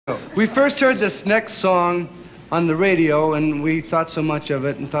We first heard this next song on the radio, and we thought so much of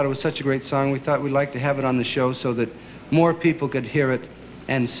it and thought it was such a great song, we thought we'd like to have it on the show so that more people could hear it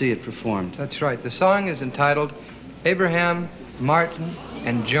and see it performed. That's right. The song is entitled Abraham, Martin,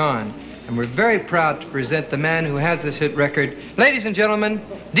 and John. And we're very proud to present the man who has this hit record. Ladies and gentlemen,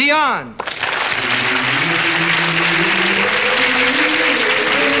 Dion.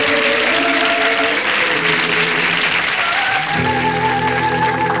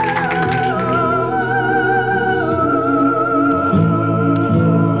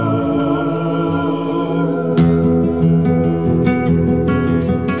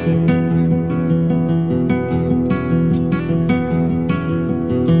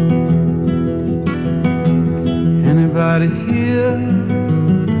 Anybody here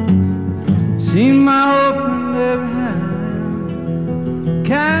seen my old friend Abraham?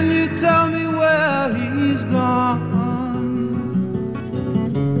 Can you tell me where he's gone?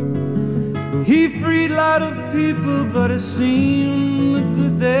 He freed a lot of people, but it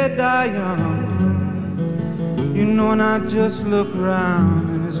seemed that they die young. You know, and I just look around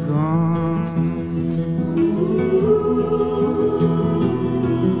and it's gone.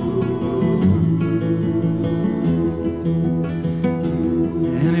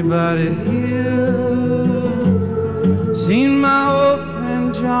 Anybody here seen my old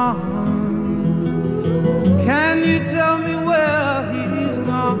friend John? Can you tell me where he's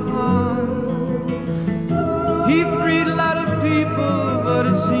gone? He freed a lot of people, but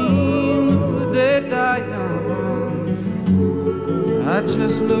it seems that they die young. I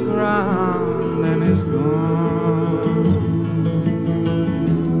just look around and it's gone.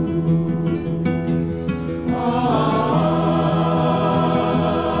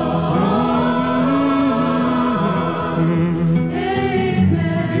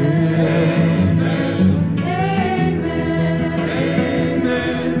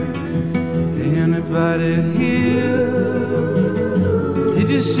 Anybody here? Did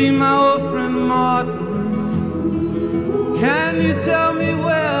you see my old friend Martin? Can you tell me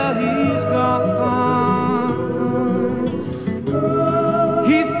where he's gone?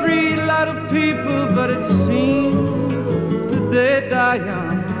 He freed a lot of people, but it seems that they die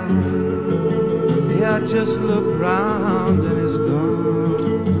young. Yeah, I just look round and it's gone.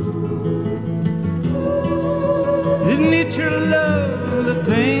 Didn't it your love the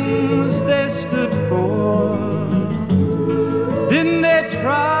things they stood for? Didn't they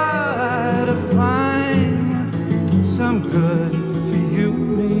try to find some good for you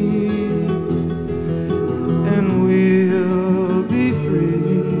and me? And we'll be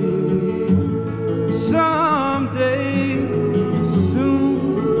free someday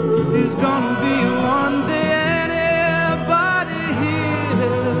soon. It's gonna be one day. Anybody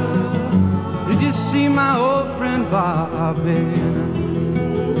here? Did you see my old friend Bobby?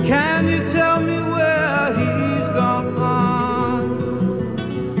 Can you tell me where he's gone?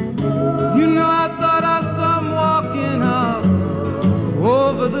 You know, I thought I saw him walking up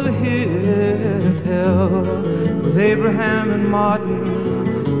over the hill with Abraham and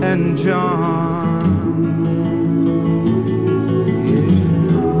Martin and John.